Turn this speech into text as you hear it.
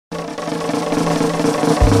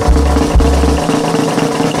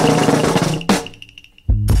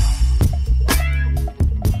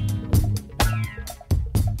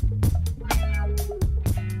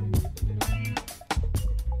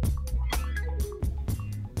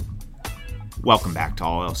Welcome back to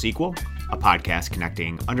All Else Equal, a podcast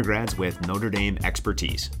connecting undergrads with Notre Dame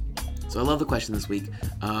expertise. So I love the question this week,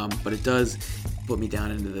 but it does put me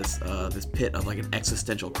down into this pit of like an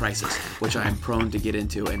existential crisis, which I am prone to get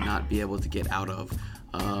into and not be able to get out of.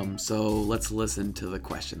 So let's listen to the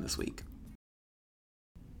question this week.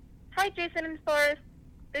 Hi, Jason and Forrest.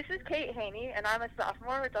 This is Kate Haney, and I'm a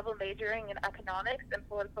sophomore double majoring in economics and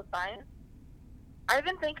political science. I've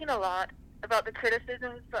been thinking a lot about the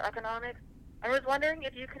criticisms for economics and was wondering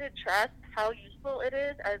if you could address how useful it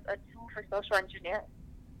is as a tool for social engineering.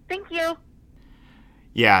 Thank you.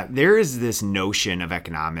 Yeah, there is this notion of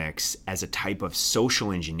economics as a type of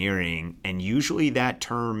social engineering, and usually that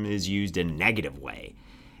term is used in a negative way.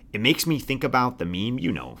 It makes me think about the meme,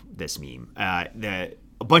 you know this meme, a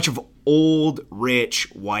bunch of old,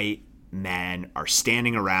 rich, white men are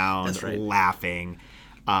standing around laughing,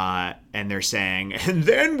 and they're saying, and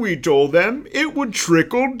then we told them it would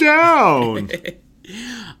trickle down.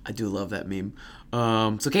 I do love that meme.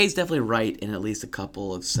 So Kate's definitely right in at least a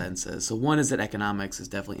couple of senses. So one is that economics is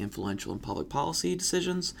definitely influential in public policy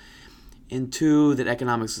decisions. And two, that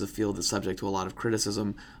economics is a field that's subject to a lot of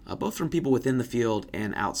criticism, both from people within the field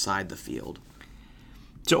and outside the field.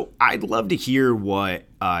 So I'd love to hear what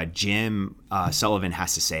Jim Sullivan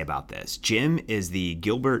has to say about this. Jim is the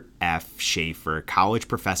Gilbert F. Schaefer College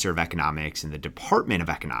Professor of Economics in the Department of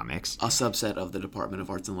Economics. A subset of the Department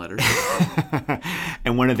of Arts and Letters.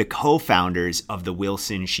 And one of the co-founders of the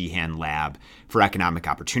Wilson Sheehan Lab for Economic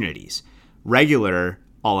Opportunities. Regular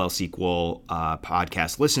All Else Equal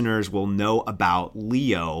podcast listeners will know about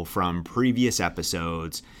Leo from previous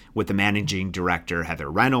episodes with the managing director,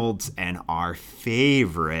 Heather Reynolds, and our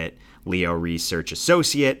favorite Leo research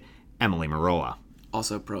associate, Emily Marola.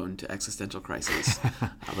 Also prone to existential crises.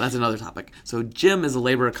 But that's another topic. So Jim is a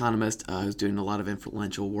labor economist who's doing a lot of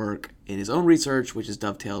influential work in his own research, which is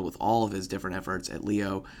dovetailed with all of his different efforts at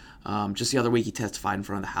Leo. Just the other week, he testified in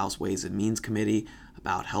front of the House Ways and Means Committee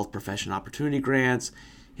about health profession opportunity grants.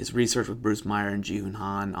 His research with Bruce Meyer and Ji-Hoon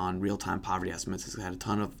Han on real-time poverty estimates has had a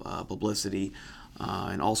ton of publicity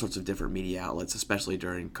and all sorts of different media outlets, especially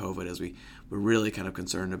during COVID, as we're really kind of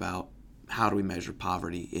concerned about how do we measure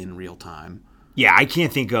poverty in real time. Yeah, I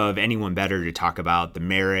can't think of anyone better to talk about the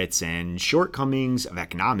merits and shortcomings of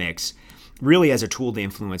economics, really as a tool to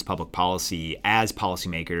influence public policy as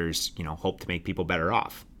policymakers, hope to make people better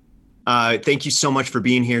off. Thank you so much for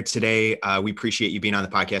being here today. We appreciate you being on the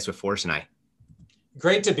podcast with Forrest and I.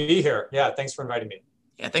 Great to be here. Yeah, thanks for inviting me.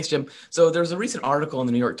 Yeah, thanks, Jim. So there's a recent article in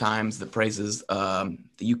the New York Times that praises the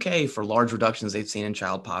UK for large reductions they've seen in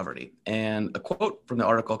child poverty. And a quote from the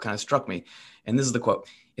article kind of struck me. And this is the quote.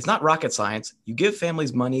 "It's not rocket science. You give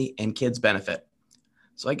families money and kids benefit."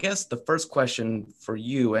 So I guess the first question for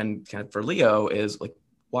you and kind of for Leo is,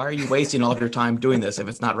 why are you wasting all of your time doing this if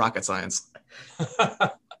it's not rocket science?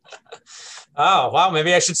 Oh, wow.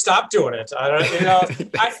 Maybe I should stop doing it. I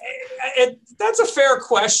don't, that's a fair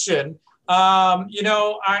question. I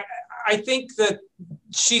think that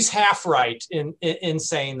she's half right in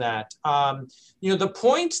saying that. The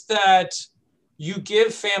point that you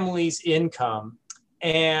give families income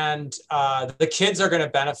and the kids are going to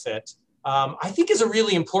benefit, I think is a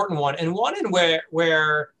really important one, and one in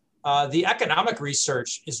where the economic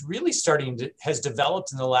research is really has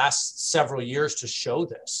developed in the last several years to show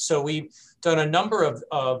this. So we've done a number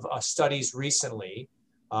of studies recently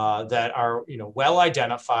that are, well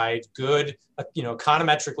identified, good,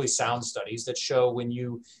 econometrically sound studies that show when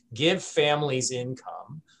you give families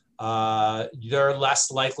income, they're less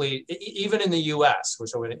likely, even in the U.S.,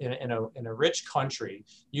 so in a rich country,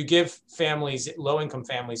 you give families, low-income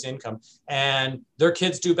families income, and their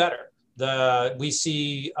kids do better. We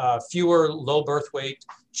see fewer low birth weight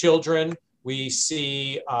children. We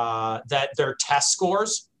see that their test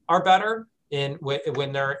scores are better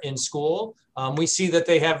when they're in school. We see that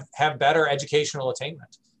they have better educational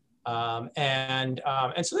attainment. And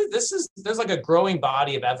so there's like a growing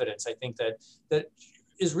body of evidence, I think, that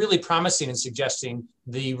is really promising in suggesting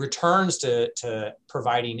the returns to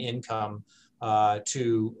providing income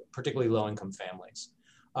to particularly low-income families.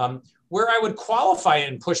 Where I would qualify it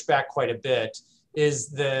and push back quite a bit is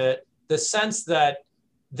the sense that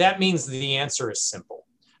means the answer is simple,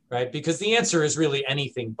 right? Because the answer is really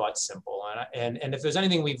anything but simple. And if there's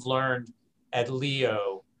anything we've learned at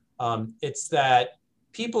Leo, it's that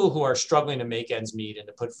people who are struggling to make ends meet and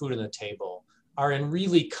to put food on the table are in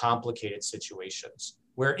really complicated situations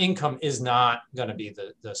where income is not going to be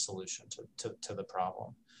the solution to the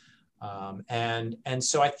problem. And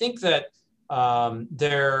so I think that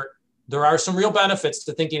there are some real benefits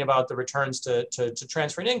to thinking about the returns to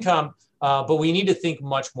transferring income, but we need to think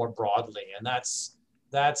much more broadly. And that's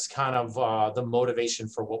that's kind of the motivation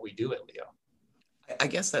for what we do at Leo. I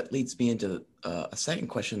guess that leads me into a second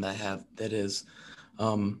question that I have. That is,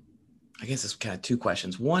 I guess it's kind of two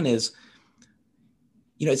questions. One is,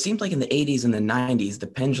 it seemed like in the 80s and the 90s, the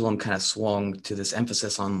pendulum kind of swung to this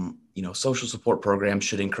emphasis on, social support programs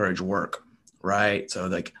should encourage work, right? So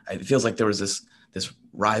like, it feels like there was this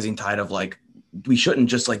rising tide of like, we shouldn't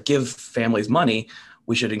just like give families money.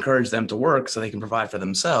 We should encourage them to work so they can provide for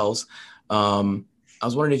themselves. I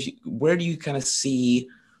was wondering where do you kind of see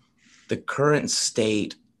the current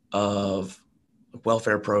state of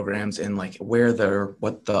welfare programs and like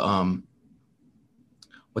what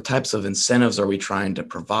types of incentives are we trying to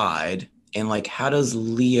provide? And like, how does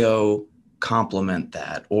Leo complement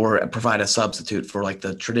that or provide a substitute for like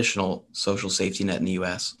the traditional social safety net in the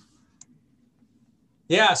US?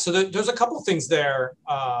 Yeah, so there's a couple of things there.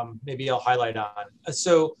 Maybe I'll highlight on.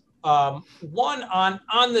 So one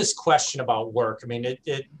on this question about work. I mean,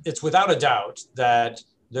 it's without a doubt that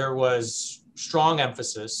there was strong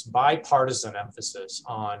emphasis, bipartisan emphasis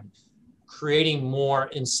on creating more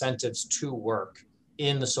incentives to work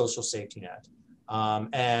in the social safety net.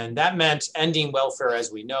 And that meant ending welfare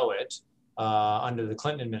as we know it under the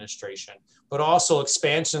Clinton administration, but also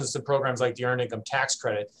expansions to programs like the Earned Income Tax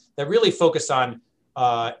Credit that really focused on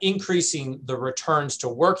increasing the returns to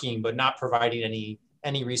working, but not providing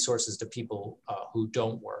any resources to people who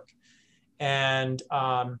don't work. And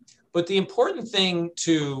but the important thing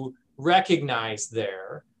to recognize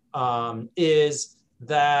there is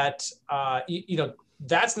that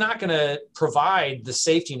that's not going to provide the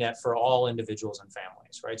safety net for all individuals and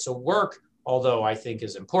families, right? So work, although I think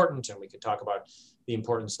is important, and we could talk about the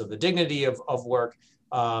importance of the dignity of work,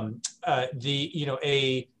 a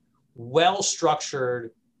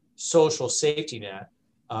well-structured social safety net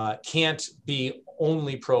can't be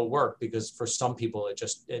only pro-work, because for some people that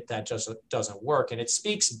just doesn't work. And it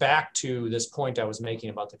speaks back to this point I was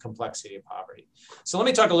making about the complexity of poverty. So let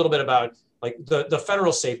me talk a little bit about like the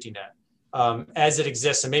federal safety net as it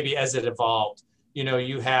exists and maybe as it evolved.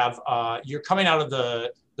 You have you're coming out of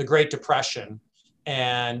the Great Depression,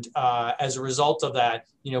 and as a result of that,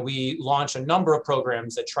 we launched a number of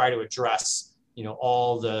programs that try to address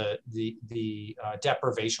all the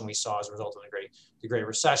deprivation we saw as a result of the Great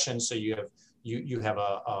Recession. So you have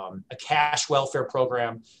a cash welfare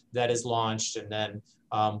program that is launched, and then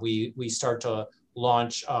we start to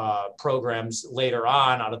launch programs later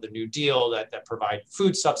on out of the New Deal that provide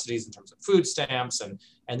food subsidies in terms of food stamps,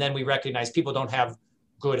 and then we recognize people don't have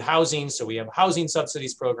good housing, so we have a housing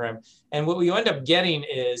subsidies program. And what we end up getting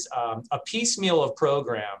is a piecemeal of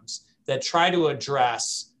programs that try to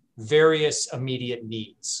address various immediate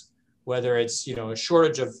needs, whether it's a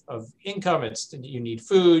shortage of income, it's you need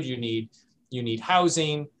food, you need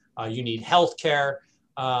housing, you need healthcare,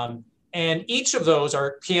 and each of those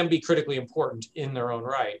can be critically important in their own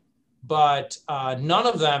right, but none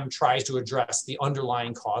of them tries to address the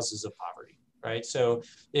underlying causes of poverty, right? So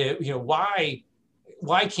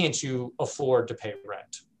why can't you afford to pay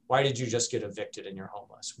rent? Why did you just get evicted and you're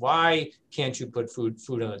homeless? Why can't you put food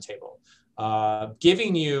on the table?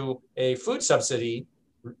 Giving you a food subsidy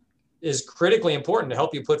is critically important to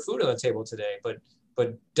help you put food on the table today, but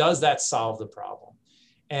does that solve the problem?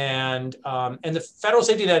 And the federal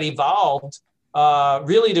safety net evolved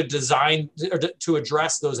really to design or to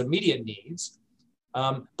address those immediate needs,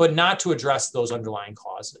 but not to address those underlying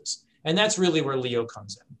causes. And that's really where Leo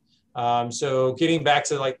comes in. So getting back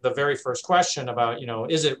to like the very first question about,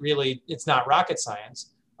 is it really, it's not rocket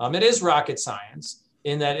science. It is rocket science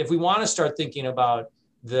in that if we want to start thinking about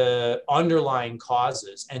the underlying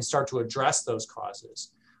causes and start to address those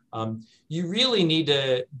causes, you really need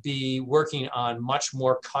to be working on much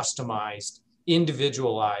more customized,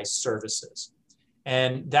 individualized services.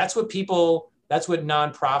 And that's what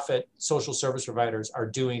nonprofit social service providers are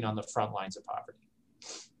doing on the front lines of poverty.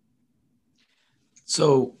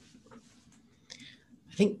 So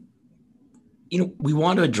I think, we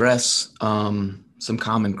want to address some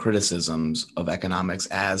common criticisms of economics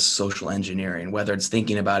as social engineering, whether it's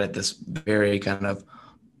thinking about it this very kind of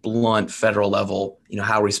blunt federal level,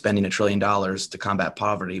 how are we spending $1 trillion to combat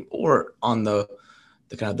poverty, or on the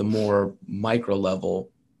kind of the more micro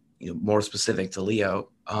level, more specific to Leo.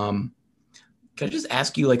 Can I just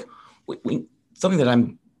ask you, like, something that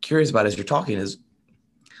I'm curious about as you're talking is,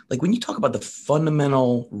 like, when you talk about the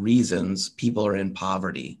fundamental reasons people are in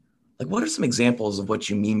poverty, like, what are some examples of what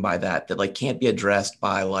you mean by that like can't be addressed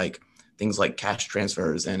by like things like cash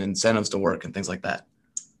transfers and incentives to work and things like that?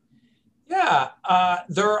 Yeah,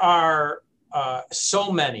 there are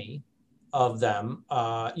so many of them.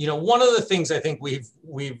 One of the things I think we've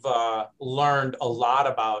learned a lot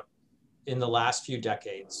about in the last few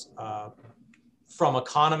decades from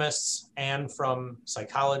economists and from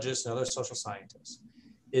psychologists and other social scientists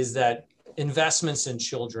is that investments in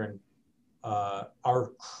children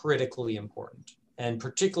are critically important, and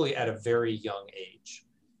particularly at a very young age.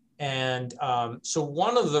 And so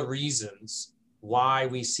one of the reasons why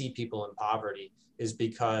we see people in poverty is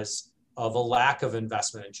because of a lack of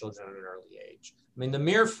investment in children at an early age. I mean, the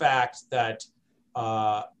mere fact that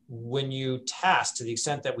when you test, to the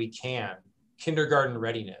extent that we can, kindergarten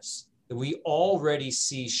readiness, that we already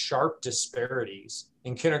see sharp disparities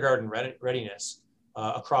in kindergarten readiness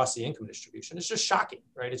across the income distribution. It's just shocking,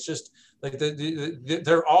 right? It's just like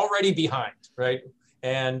they're already behind, right?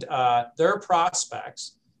 And their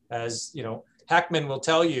prospects, as you know, Jim Heckman will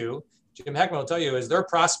tell you, is their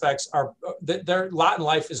prospects are, their lot in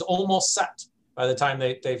life is almost set by the time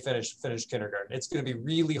they finish kindergarten. It's going to be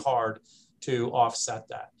really hard to offset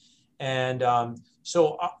that. And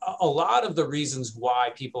so a lot of the reasons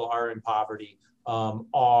why people are in poverty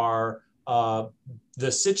are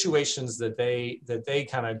the situations that they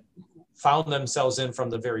kind of found themselves in from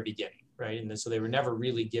the very beginning, right? And so they were never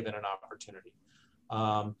really given an opportunity.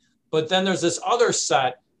 But then there's this other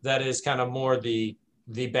set that is kind of more the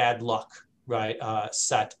bad luck, right?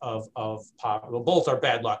 Set of poverty. Well, both are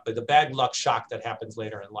bad luck, but the bad luck shock that happens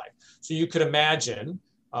later in life. So you could imagine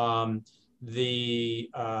the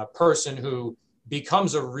person who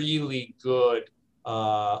becomes a really good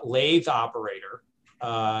lathe operator,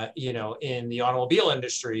 in the automobile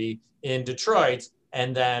industry in Detroit,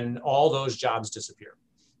 and then all those jobs disappear,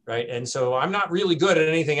 right? And so I'm not really good at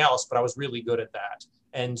anything else, but I was really good at that.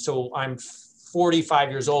 And so I'm 45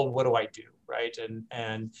 years old. What do I do, right?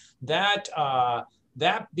 And that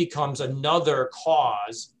becomes another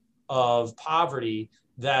cause of poverty.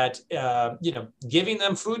 That giving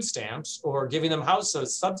them food stamps or giving them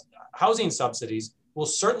housing subsidies will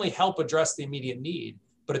certainly help address the immediate need,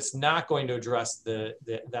 but it's not going to address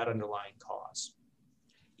that underlying cause.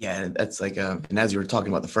 Yeah, that's like, and as you were talking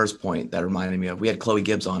about the first point, that reminded me of, we had Chloe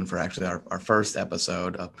Gibbs on for actually our first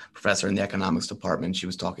episode, a professor in the economics department. She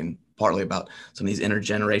was talking partly about some of these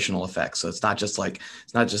intergenerational effects. So it's not just that,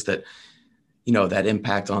 that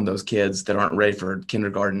impact on those kids that aren't ready for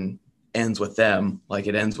kindergarten ends with them, like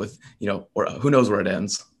it ends with, or who knows where it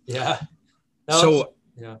ends. Yeah. No,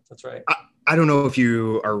 that's right. I don't know if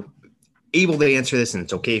you are able to answer this, and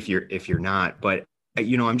it's okay if you're not, but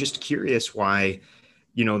I'm just curious why,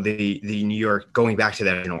 the New York, going back to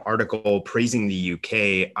that, article praising the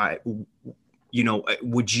UK,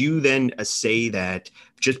 would you then say that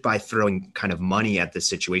just by throwing kind of money at the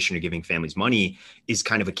situation or giving families money is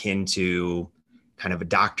kind of akin to kind of a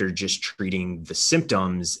doctor just treating the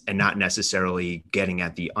symptoms and not necessarily getting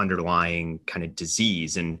at the underlying kind of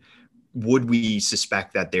disease? And would we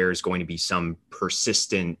suspect that there's going to be some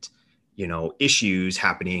persistent, issues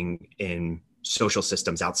happening in social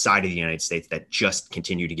systems outside of the United States that just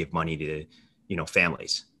continue to give money to,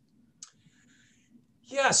 families?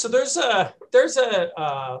 Yeah, so there's a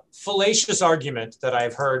fallacious argument that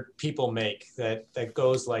I've heard people make that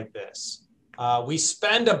goes like this. We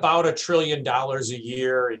spend about $1 trillion a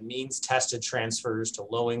year in means tested transfers to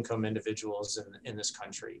low-income individuals in this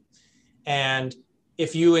country. And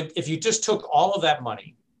if you just took all of that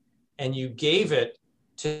money and you gave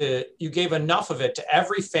enough of it to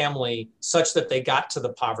every family such that they got to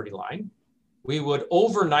the poverty line, we would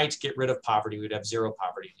overnight get rid of poverty. We'd have zero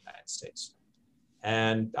poverty in the United States.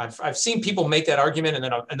 And I've seen people make that argument, and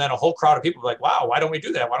then a whole crowd of people are like, wow, why don't we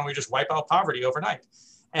do that? Why don't we just wipe out poverty overnight?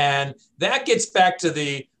 And that gets back to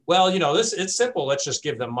it's simple. Let's just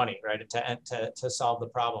give them money, right, to solve the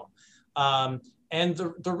problem. And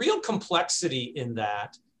the real complexity in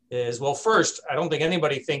that is, well, first, I don't think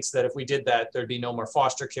anybody thinks that if we did that, there'd be no more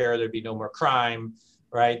foster care, there'd be no more crime,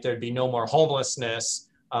 right? There'd be no more homelessness,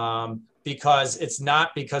 because it's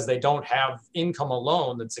not because they don't have income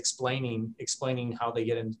alone that's explaining how they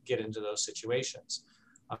get into those situations.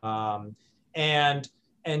 And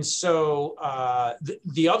so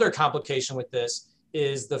the other complication with this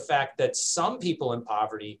is the fact that some people in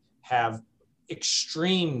poverty have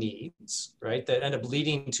extreme needs, right, that end up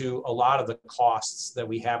leading to a lot of the costs that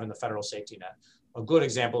we have in the federal safety net. A good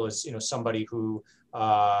example is, somebody who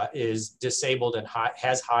is disabled and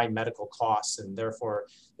has high medical costs, and therefore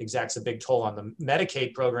exacts a big toll on the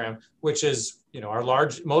Medicaid program, which is, our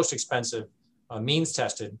most expensive means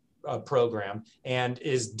tested program, and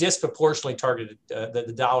is disproportionately targeted.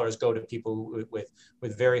 The dollars go to people with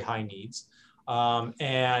very high needs,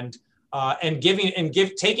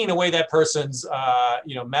 taking away that person's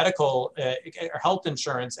medical or health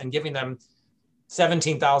insurance and giving them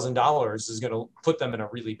 $17,000 is going to put them in a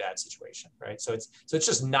really bad situation, right? So it's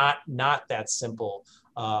just not that simple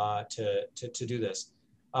to do this.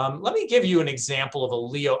 Let me give you an example of a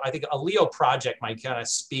LEO. I think a LEO project might kind of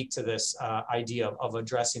speak to this idea of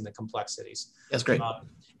addressing the complexities. That's great.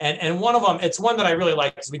 And one of them, it's one that I really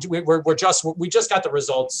like, because we just got the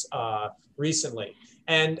results recently,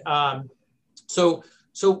 and so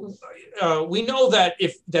we know that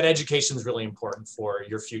that education is really important for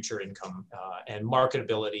your future income and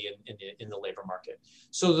marketability in the labor market.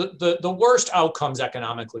 So the worst outcomes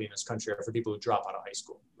economically in this country are for people who drop out of high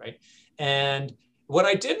school, right? And what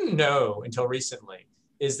I didn't know until recently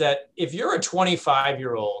is that if you're a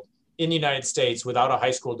 25-year-old in the United States without a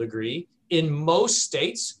high school degree, in most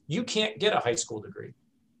states, you can't get a high school degree.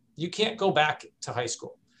 You can't go back to high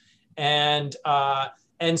school. And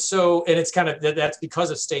it's kind of, that's because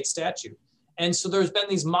of state statute. And so there's been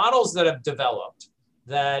these models that have developed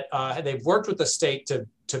that they've worked with the state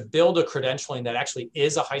to build a credentialing that actually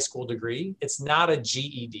is a high school degree. It's not a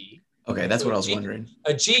GED. Okay, that's what I was wondering.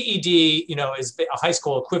 A GED, is a high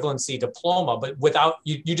school equivalency diploma, but without,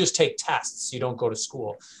 you just take tests, you don't go to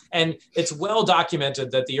school. And it's well documented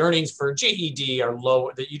that the earnings for GED are low,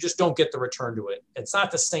 that you just don't get the return to it. It's not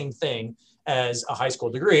the same thing as a high school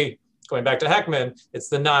degree. Going back to Heckman, it's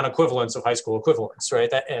the non-equivalence of high school equivalence, right?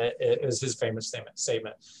 That is his famous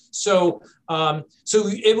statement. So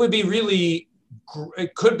it would be really,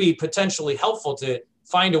 it could be potentially helpful to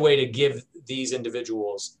find a way to give these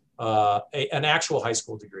individuals an actual high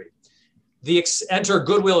school degree. Enter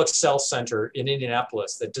Goodwill Excel Center in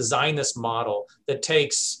Indianapolis that designed this model that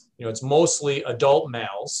takes, it's mostly adult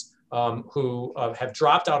males who have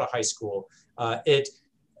dropped out of high school. It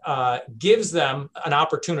gives them an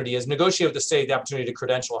opportunity, as negotiated with the state, the opportunity to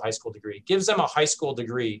credential a high school degree, gives them a high school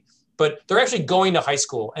degree, but they're actually going to high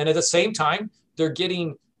school. And at the same time, they're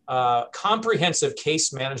getting comprehensive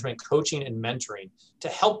case management, coaching, and mentoring to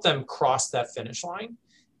help them cross that finish line.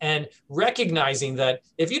 And recognizing that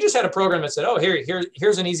if you just had a program that said, oh,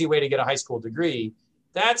 here's an easy way to get a high school degree,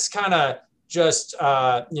 that's kind of just,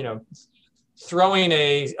 throwing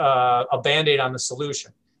a Band-Aid on the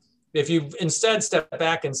solution. If you instead step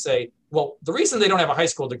back and say, well, the reason they don't have a high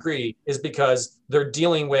school degree is because they're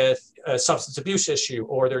dealing with a substance abuse issue,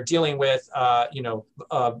 or they're dealing with,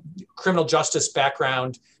 criminal justice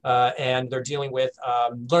background, and they're dealing with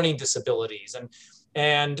learning disabilities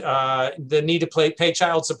and the need to pay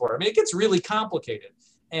child support. I mean, it gets really complicated.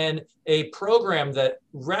 And a program that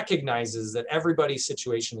recognizes that everybody's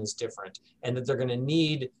situation is different and that they're going to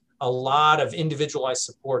need a lot of individualized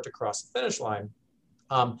support to cross the finish line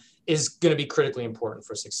is going to be critically important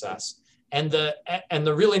for success. And the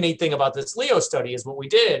really neat thing about this LEO study is what we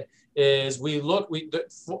did is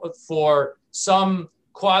for some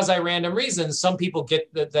quasi-random reasons, some people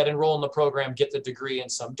that enroll in the program get the degree and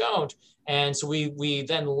some don't. And so we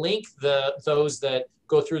then link those that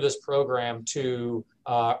go through this program to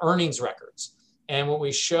earnings records. And what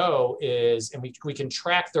we show is, and we can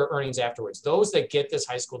track their earnings afterwards. Those that get this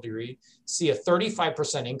high school degree see a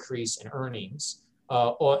 35% increase in earnings,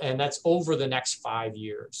 and that's over the next 5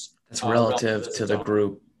 years. That's relative to the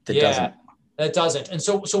group that doesn't. That doesn't. And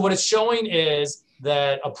so what it's showing is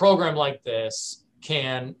that a program like this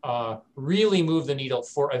can really move the needle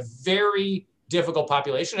for a very difficult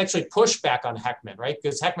population, actually push back on Heckman, right?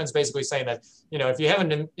 Because Heckman's basically saying that, if you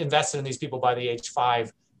haven't invested in these people by the age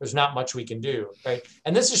 5, there's not much we can do, right?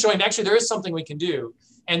 And this is showing actually there is something we can do.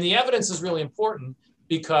 And the evidence is really important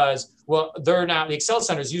because, the Excel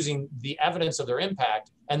Center is using the evidence of their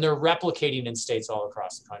impact and they're replicating in states all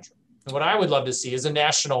across the country. And what I would love to see is a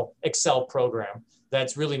national Excel program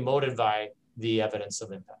that's really motivated by the evidence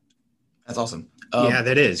of impact. That's awesome. Yeah,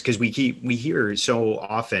 that is, because we hear so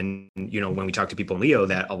often, when we talk to people in LEO,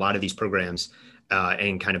 that a lot of these programs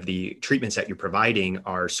and kind of the treatments that you're providing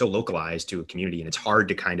are so localized to a community, and it's hard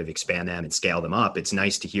to kind of expand them and scale them up. It's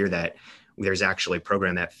nice to hear that there's actually a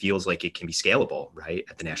program that feels like it can be scalable, right,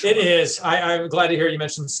 at the national level. It is. I'm glad to hear you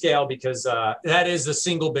mention scale, because that is the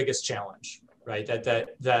single biggest challenge, right?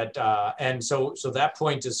 And so that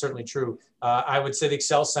point is certainly true. I would say the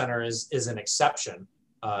Excel Center is an exception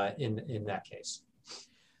in that case.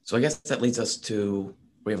 So I guess that leads us to,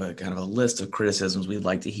 we have a kind of a list of criticisms we'd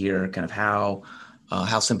like to hear, kind of how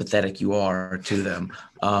sympathetic you are to them.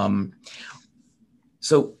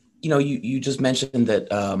 So, you just mentioned that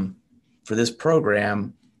for this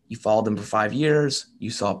program, you followed them for 5 years,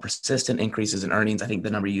 you saw persistent increases in earnings. I think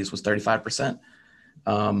the number you used was 35%.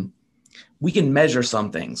 We can measure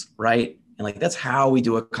some things, right? And that's how we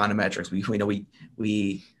do econometrics.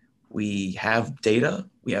 We have data,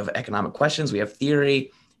 we have economic questions, we have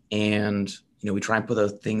theory, and we try and put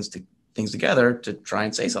those things things together to try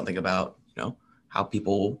and say something about, how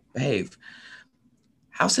people behave.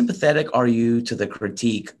 How sympathetic are you to the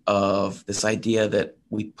critique of this idea that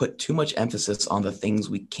we put too much emphasis on the things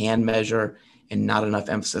we can measure and not enough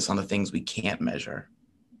emphasis on the things we can't measure?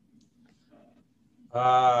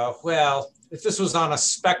 Well, if this was on a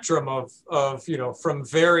spectrum of from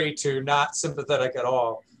very to not sympathetic at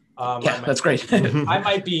all, that's great. I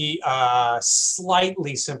might be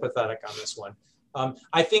slightly sympathetic on this one.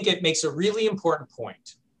 I think it makes a really important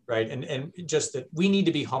point, right? And just that we need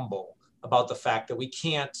to be humble about the fact that we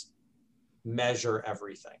can't measure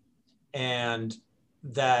everything. And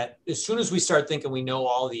that as soon as we start thinking we know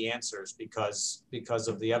all the answers because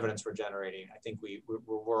of the evidence we're generating, I think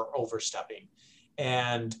we're overstepping.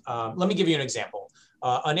 And let me give you an example.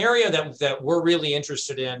 An area that we're really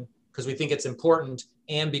interested in because we think it's important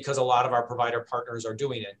and because a lot of our provider partners are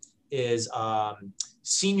doing it is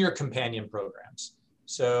senior companion programs.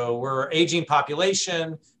 So we're an aging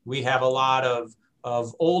population. We have a lot of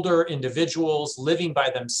older individuals living by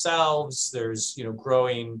themselves. There's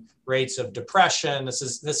growing rates of depression.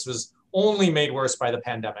 This was only made worse by the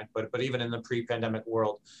pandemic, but even in the pre-pandemic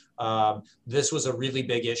world, this was a really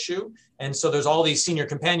big issue. And so there's all these senior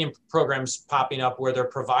companion programs popping up where they're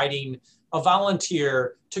providing a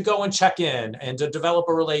volunteer to go and check in and to develop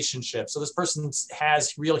a relationship. So this person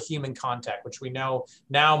has real human contact, which we know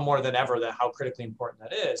now more than ever that how critically important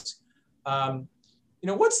that is.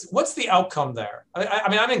 What's the outcome there? I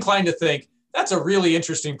mean, I'm inclined to think that's a really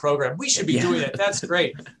interesting program. We should be doing it. That's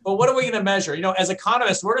great. But what are we going to measure? As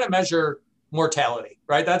economists, we're going to measure mortality,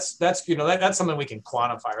 right? That's something we can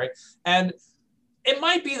quantify, right? And it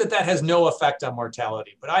might be that has no effect on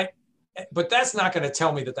mortality, but that's not going to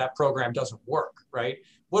tell me that program doesn't work, right?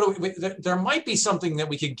 There might be something that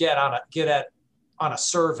we could get at on a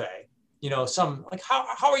survey. Some like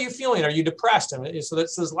how are you feeling? Are you depressed? So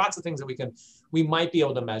there's lots of things that we might be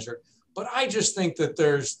able to measure. But I just think that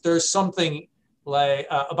there's something like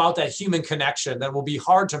about that human connection that will be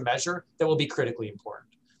hard to measure that will be critically important.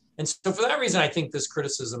 And so for that reason, I think this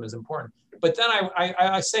criticism is important. But then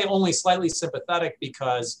I say only slightly sympathetic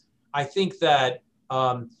because I think that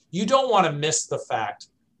you don't want to miss the fact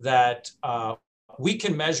that we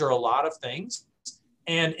can measure a lot of things.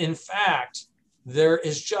 And in fact, there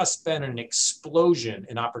has just been an explosion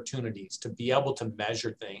in opportunities to be able to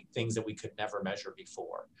measure things that we could never measure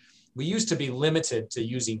before. We used to be limited to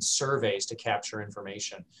using surveys to capture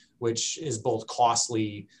information, which is both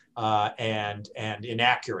costly and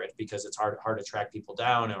inaccurate because it's hard to track people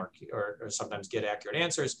down or sometimes get accurate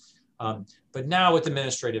answers. But now with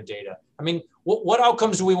administrative data, I mean, what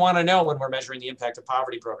outcomes do we want to know when we're measuring the impact of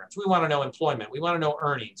poverty programs? We want to know employment. We want to know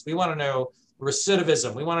earnings. We want to know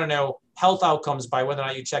recidivism. We want to know health outcomes by whether or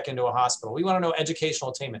not you check into a hospital. We want to know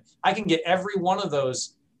educational attainment. I can get every one of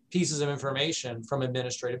those pieces of information from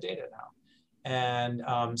administrative data now.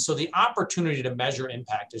 And so the opportunity to measure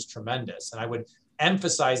impact is tremendous. And I would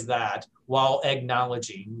emphasize that while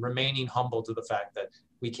remaining humble to the fact that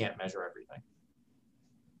we can't measure everything.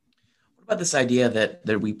 What about this idea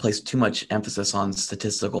that we place too much emphasis on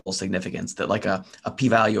statistical significance, that like a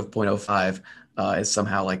p-value of 0.05 is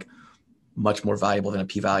somehow like much more valuable than a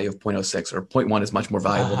p-value of 0.06, or 0.1 is much more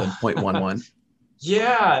valuable than 0.11?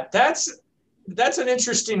 Yeah, that's an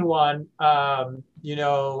interesting one. I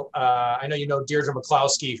know Deirdre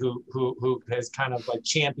McCloskey, who has kind of like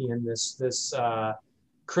championed this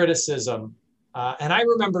criticism. And I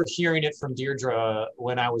remember hearing it from Deirdre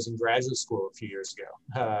when I was in graduate school a few years ago,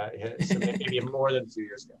 so maybe more than a few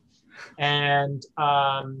years ago. And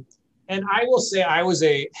I will say I was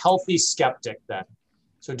a healthy skeptic then.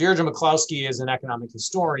 So Deirdre McCloskey is an economic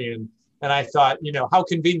historian. And I thought, how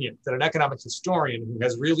convenient that an economic historian who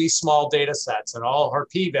has really small data sets and all her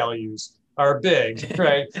p-values are big,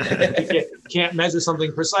 right? Can't measure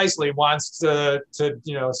something precisely, wants to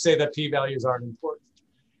say that p-values aren't important.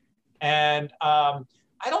 And I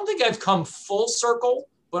don't think I've come full circle,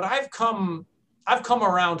 but I've come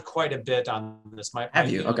around quite a bit on this.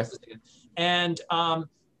 Have you? Okay. And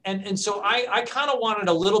so I kind of wanted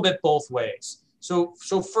a little bit both ways. So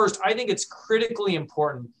first, I think it's critically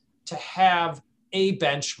important to have a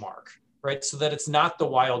benchmark, right? So that it's not the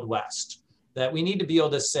Wild West, that we need to be able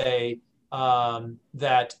to say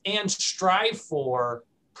that and strive for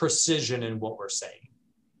precision in what we're saying,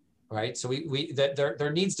 right? So that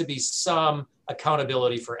there needs to be some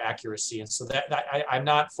accountability for accuracy. And so that I'm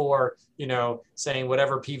not for, saying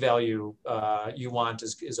whatever p-value you want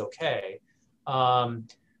is okay.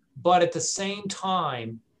 But at the same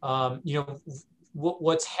time,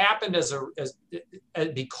 what's happened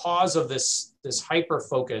because of this hyper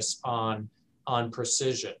focus on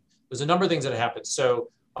precision. There's a number of things that happened. So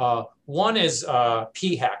One is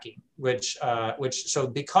p hacking, which so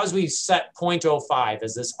because we set 0.05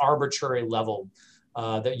 as this arbitrary level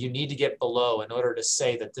that you need to get below in order to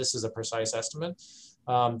say that this is a precise estimate,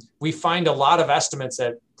 we find a lot of estimates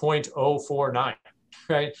at 0.049.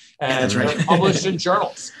 Right, and right. they're published in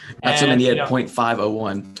journals. Not so many at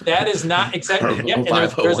 0.501. That is not exactly. Yeah, and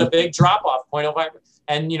there's a big drop off, 0.05,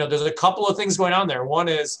 and there's a couple of things going on there. One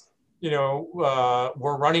is,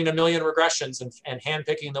 we're running 1 million regressions and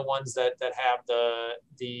handpicking the ones that have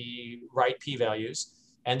the right p-values,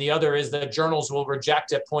 and the other is that journals will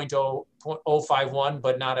reject at 0.051,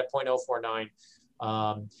 but not at 0.049,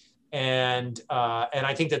 and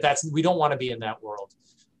I think we don't want to be in that world.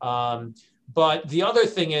 But the other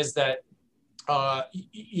thing is that,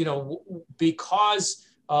 because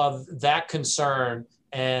of that concern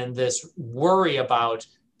and this worry about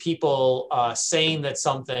people saying that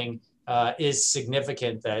something is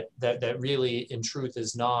significant that really in truth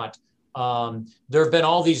is not, there have been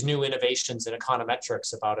all these new innovations in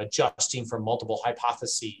econometrics about adjusting for multiple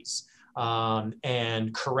hypotheses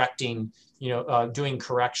and correcting, doing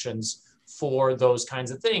corrections for those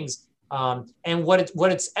kinds of things. And what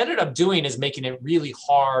it's ended up doing is making it really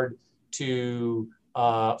hard to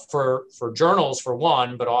for journals, for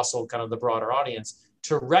one, but also kind of the broader audience,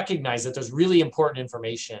 to recognize that there's really important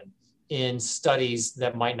information in studies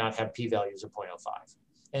that might not have p-values of 0.05.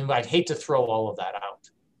 And I'd hate to throw all of that out.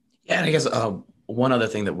 Yeah, and I guess one other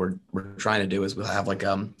thing that we're trying to do is we'll have like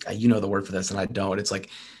the word for this and I don't. It's like,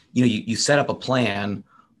 you set up a plan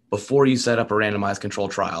before you set up a randomized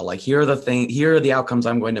controlled trial. Like, here are the outcomes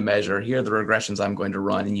I'm going to measure, here are the regressions I'm going to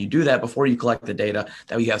run. And you do that before you collect the data,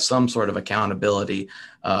 that you have some sort of accountability,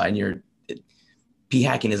 and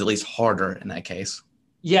p-hacking is at least harder in that case.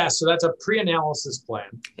 Yeah, so that's a pre-analysis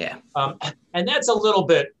plan. Yeah. And that's a little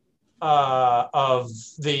bit of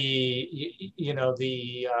the,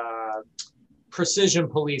 the precision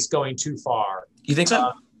police going too far. You think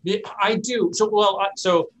so? I do.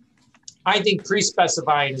 So I think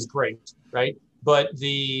pre-specifying is great, right? But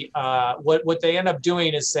what they end up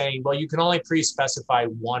doing is saying, well, you can only pre-specify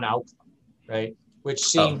one outcome, right? Which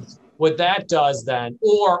seems what that does then,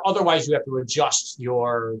 or otherwise you have to adjust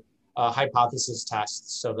your hypothesis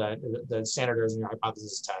tests so that the standard errors in your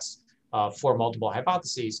hypothesis tests for multiple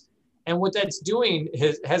hypotheses. And what that's doing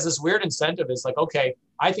has this weird incentive. It's like, okay,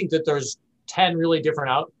 I think that there's 10 really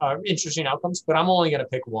different interesting outcomes, but I'm only going to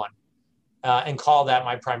pick one. And call that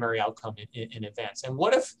my primary outcome in advance. And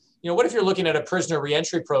what if you're looking at a prisoner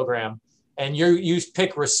reentry program and you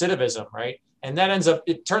pick recidivism, right? And that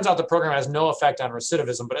it turns out the program has no effect on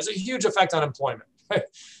recidivism, but has a huge effect on employment.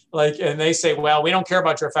 Right? And they say, well, we don't care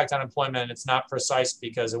about your effect on employment. And it's not precise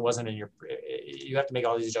because it wasn't you have to make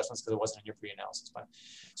all these adjustments because it wasn't in your pre-analysis plan.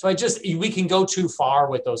 So we can go too far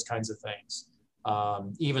with those kinds of things.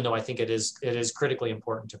 Even though I think it is critically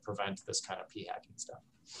important to prevent this kind of p-hacking stuff.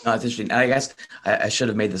 No, it's interesting. I guess I should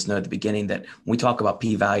have made this note at the beginning that when we talk about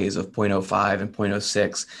p-values of 0.05 and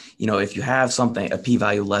 0.06, if you have a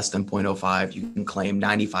p-value less than 0.05, you can claim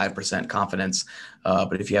 95% confidence.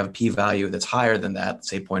 But if you have a p-value that's higher than that,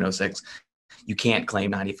 say 0.06, you can't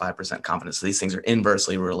claim 95% confidence. So these things are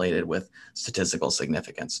inversely related with statistical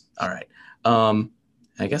significance. All right.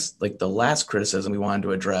 I guess like the last criticism we wanted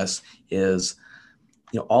to address is,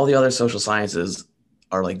 all the other social sciences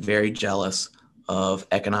are like very jealous of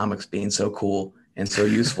economics being so cool and so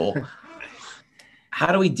useful.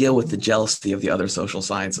 How do we deal with the jealousy of the other social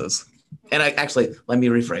sciences? And let me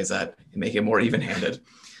rephrase that and make it more even-handed.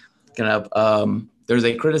 There's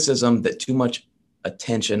a criticism that too much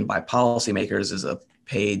attention by policymakers is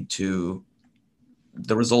paid to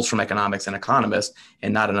the results from economics and economists,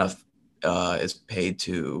 and not enough is paid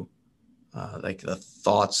to like the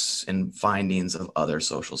thoughts and findings of other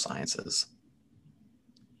social sciences.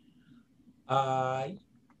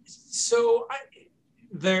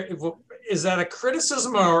 Is that a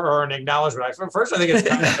criticism or an acknowledgement? First, I think it's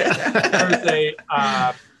kind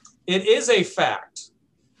of it is a fact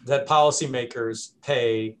that policymakers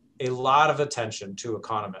pay a lot of attention to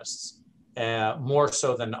economists, more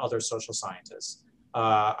so than other social scientists.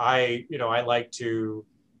 I like to,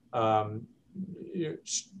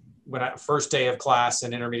 first day of class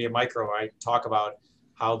in intermediate micro, I talk about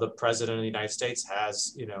how the president of the United States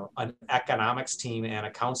has, an economics team and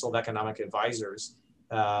a council of economic advisors,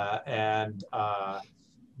 and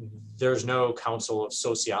there's no council of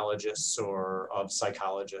sociologists or of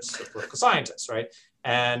psychologists or political scientists, right?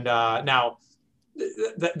 And now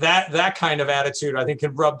that kind of attitude, I think,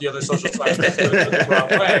 can rub the other social scientists the wrong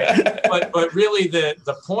way. But really,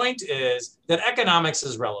 the point is that economics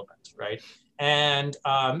is relevant, right? And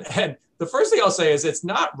the first thing I'll say is it's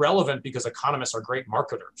not relevant because economists are great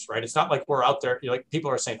marketers, right? It's not like we're out there, like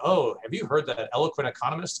people are saying, oh, have you heard that eloquent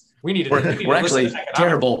economist? We're actually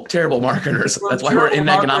terrible marketers. That's why we're in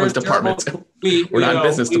economics departments. We're not in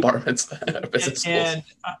business departments. Business schools.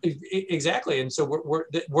 Exactly. And so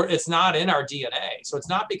it's not in our DNA. So it's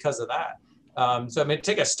not because of that. So I'm going to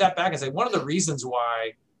take a step back and say one of the reasons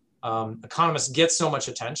why economists get so much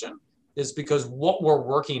attention is because what we're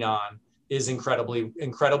working on is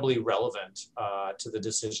incredibly relevant to the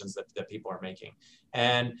decisions that people are making.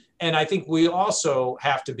 And I think we also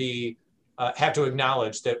have to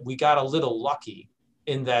acknowledge that we got a little lucky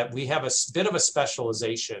in that we have a bit of a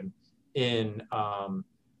specialization in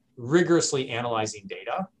rigorously analyzing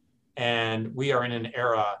data. And we are in an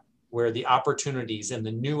era where the opportunities and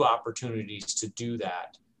the new opportunities to do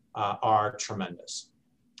that are tremendous.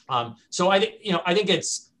 So I think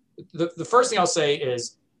it's the first thing I'll say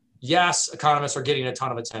is, yes, economists are getting a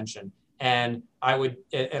ton of attention, and I would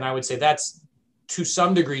say that's to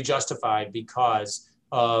some degree justified because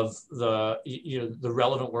of the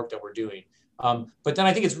relevant work that we're doing. But then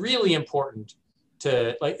I think it's really important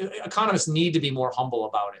to economists need to be more humble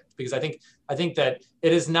about it, because I think that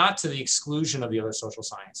it is not to the exclusion of the other social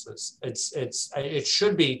sciences. It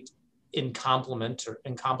should be in complement to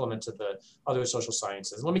the other social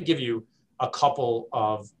sciences. Let me give you a couple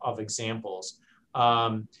of examples.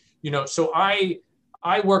 So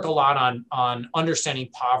I work a lot on understanding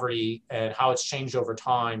poverty and how it's changed over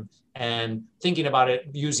time, and thinking about it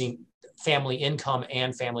using family income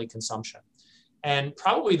and family consumption. And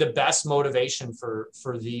probably the best motivation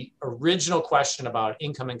for the original question about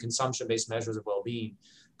income and consumption-based measures of well-being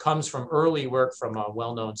comes from early work from a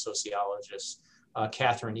well-known sociologist,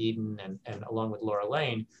 Catherine Eden, and along with Laura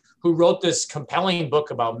Lane, who wrote this compelling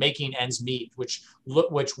book about making ends meet, which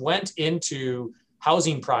went into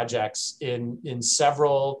housing projects in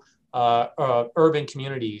several urban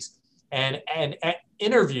communities and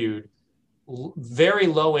interviewed very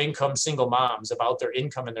low income single moms about their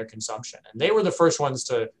income and their consumption. And they were the first ones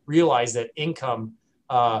to realize that income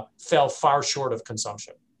fell far short of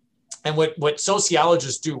consumption. And what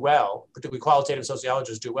sociologists do well, particularly qualitative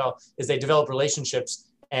sociologists do well, is they develop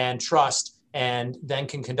relationships and trust, and then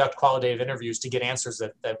can conduct qualitative interviews to get answers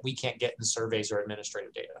that we can't get in surveys or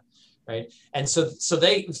administrative data, right? And so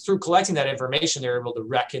they, through collecting that information, they're able to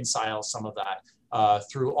reconcile some of that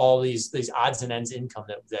through all these odds and ends income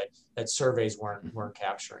that surveys weren't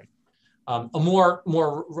capturing. A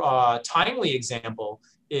more timely example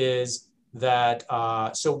is that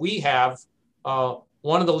so we have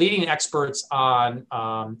one of the leading experts on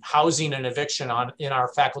housing and eviction in our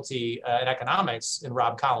faculty in economics, in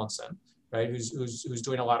Rob Collinson, right? Who's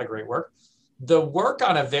doing a lot of great work. The work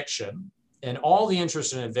on eviction and all the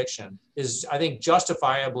interest in eviction is, I think,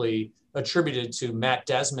 justifiably attributed to Matt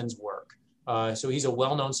Desmond's work. So he's a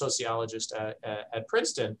well-known sociologist at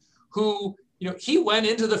Princeton, who, he went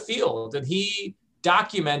into the field and he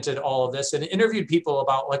documented all of this and interviewed people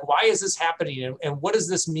about why is this happening and what does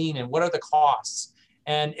this mean and what are the costs?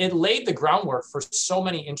 And it laid the groundwork for so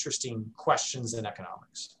many interesting questions in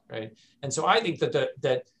economics, right? And so I think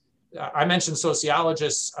that I mentioned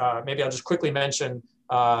sociologists. Maybe I'll just quickly mention,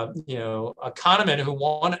 a Kahneman who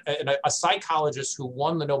won, a psychologist who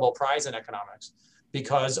won the Nobel Prize in economics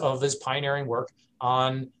because of his pioneering work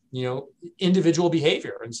on, individual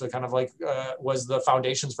behavior. And so kind of was the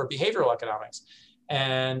foundations for behavioral economics.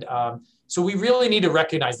 And so we really need to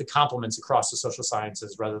recognize the complements across the social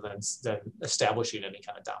sciences rather than establishing any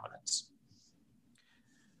kind of dominance.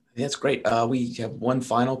 That's great. We have one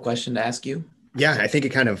final question to ask you. Yeah, I think it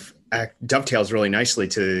kind of dovetails really nicely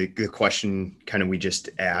to the question kind of we just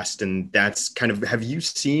asked. And that's kind of, have you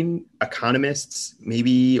seen economists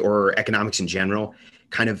maybe, or economics in general,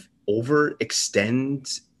 kind of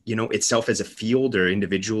overextend, itself as a field or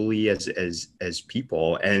individually as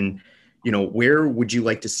people? And, where would you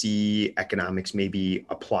like to see economics maybe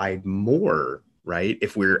applied more, right?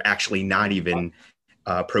 If we're actually not even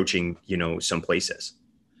approaching, some places.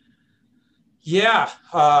 Yeah,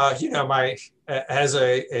 as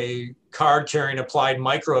a card-carrying applied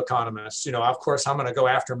microeconomist, of course, I'm going to go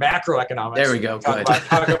after macroeconomics. There we go. Good.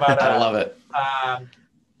 Talk about I love it.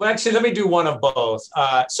 Well, actually, let me do one of both.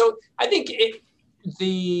 So I think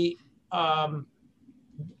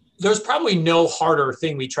there's probably no harder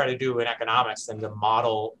thing we try to do in economics than to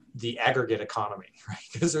model the aggregate economy, right?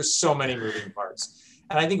 Because there's so many moving parts.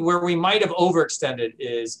 And I think where we might have overextended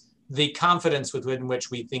is the confidence within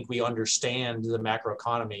which we think we understand the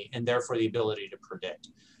macroeconomy and therefore the ability to predict.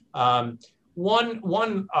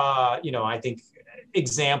 One I think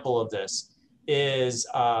example of this is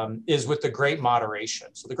with the Great Moderation.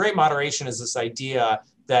 So the Great Moderation is this idea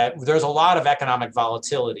that there's a lot of economic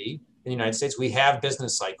volatility in the United States. We have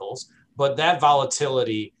business cycles, but that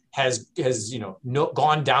volatility has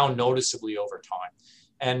gone down noticeably over time.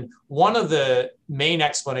 And one of the main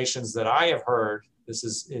explanations that I have heard, this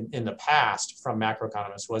is in the past from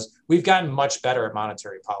macroeconomists, was we've gotten much better at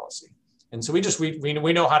monetary policy. And so we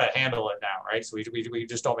know how to handle it now, right? So we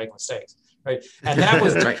just don't make mistakes, right? And that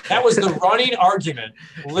was right. That was the running argument,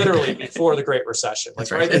 literally before the Great Recession. Like,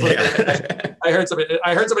 right. Yeah. I heard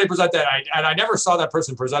somebody present that, and I never saw that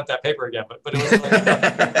person present that paper again. But it was like,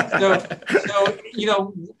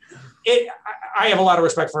 I have a lot of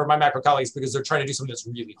respect for my macro colleagues because they're trying to do something that's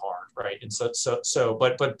really hard, right? And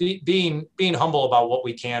but being humble about what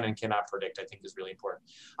we can and cannot predict, I think, is really important.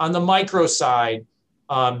 On the micro side,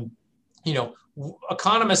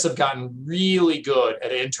 economists have gotten really good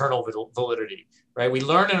at internal validity, right? We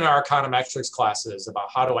learn in our econometrics classes about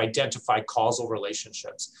how to identify causal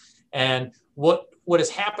relationships. And what has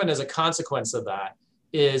happened as a consequence of that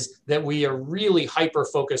is that we are really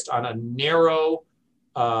hyper-focused on a narrow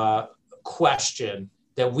question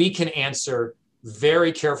that we can answer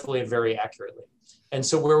very carefully and very accurately. And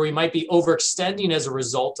so where we might be overextending as a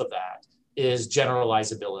result of that is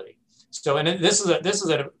generalizability. So, and this is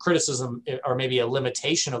a criticism or maybe a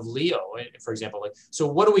limitation of Leo, for example. So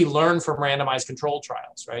what do we learn from randomized controlled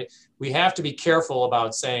trials, right? We have to be careful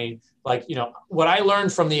about saying, what I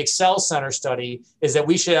learned from the Excel Center study is that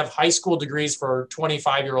we should have high school degrees for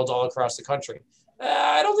 25-year-olds all across the country.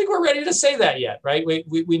 I don't think we're ready to say that yet, right? We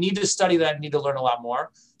need to study that and need to learn a lot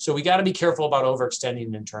more. So we got to be careful about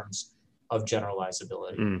overextending in terms of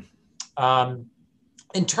generalizability.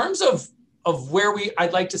 In terms of where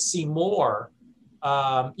I'd like to see more,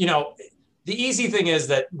 the easy thing is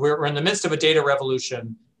that we're in the midst of a data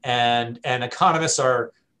revolution, and economists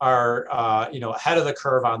are ahead of the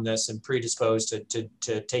curve on this and predisposed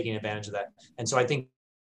to taking advantage of that. And so I think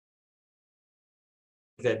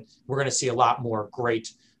that we're going to see a lot more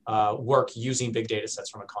great work using big data sets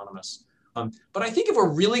from economists. But I think if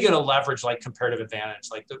we're really going to leverage like comparative advantage,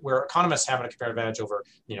 where economists have a comparative advantage over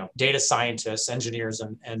data scientists, engineers,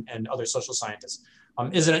 and other social scientists,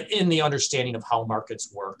 is in the understanding of how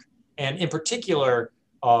markets work, and in particular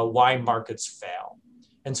why markets fail.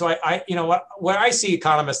 And so what I see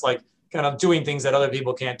economists like kind of doing things that other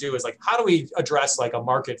people can't do is like, how do we address like a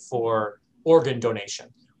market for organ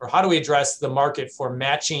donation? Or how do we address the market for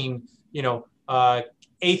matching,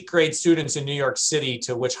 8th grade students in New York City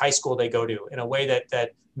to which high school they go to in a way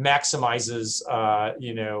that maximizes,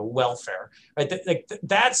 welfare, right?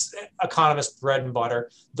 That's economists' bread and butter.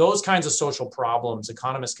 Those kinds of social problems,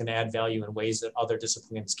 economists can add value in ways that other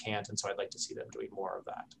disciplines can't. And so I'd like to see them doing more of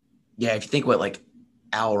that. Yeah, if you think what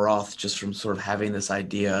Al Roth, just from sort of having this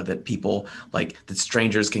idea that people that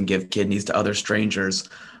strangers can give kidneys to other strangers.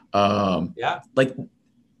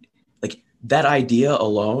 That idea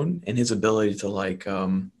alone and his ability to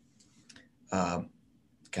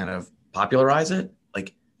kind of popularize it,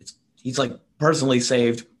 he's personally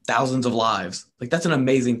saved thousands of lives. That's an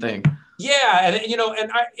amazing thing. Yeah, and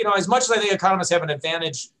as much as I think economists have an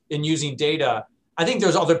advantage in using data, I think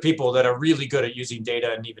there's other people that are really good at using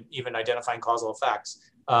data and even identifying causal effects.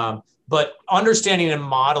 But understanding and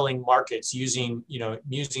modeling markets using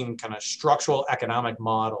kind of structural economic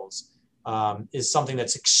models is something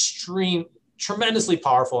that's tremendously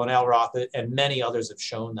powerful, and Al Roth and many others have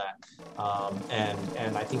shown that.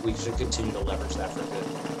 And I think we should continue to leverage that for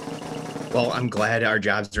good. Well, I'm glad our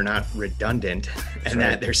jobs are not redundant and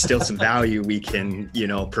that there's still some value we can,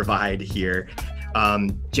 provide here.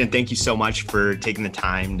 Jim, thank you so much for taking the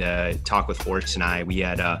time to talk with Forrest and I. We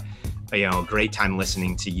had a great time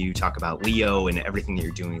listening to you talk about Leo and everything that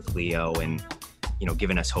you're doing with Leo, and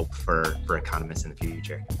giving us hope for economists in the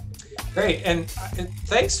future. Great, and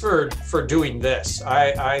thanks for doing this.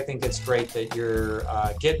 I think it's great that you're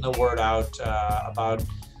getting the word out about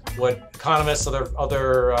what economists,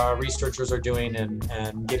 other researchers are doing,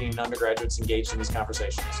 and getting undergraduates engaged in these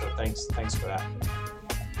conversations. So thanks for that.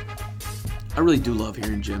 I really do love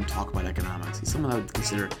hearing Jim talk about economics. He's someone I would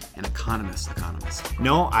consider an economist.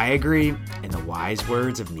 No, I agree. In the wise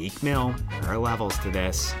words of Meek Mill, there are levels to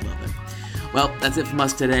this. Love it. Well, that's it from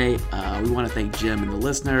us today. We want to thank Jim and the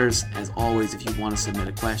listeners. As always, if you want to submit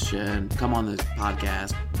a question, come on the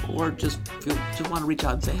podcast, or just want to reach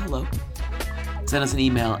out and say hello, send us an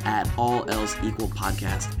email at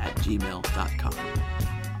allelseequalpodcast@gmail.com.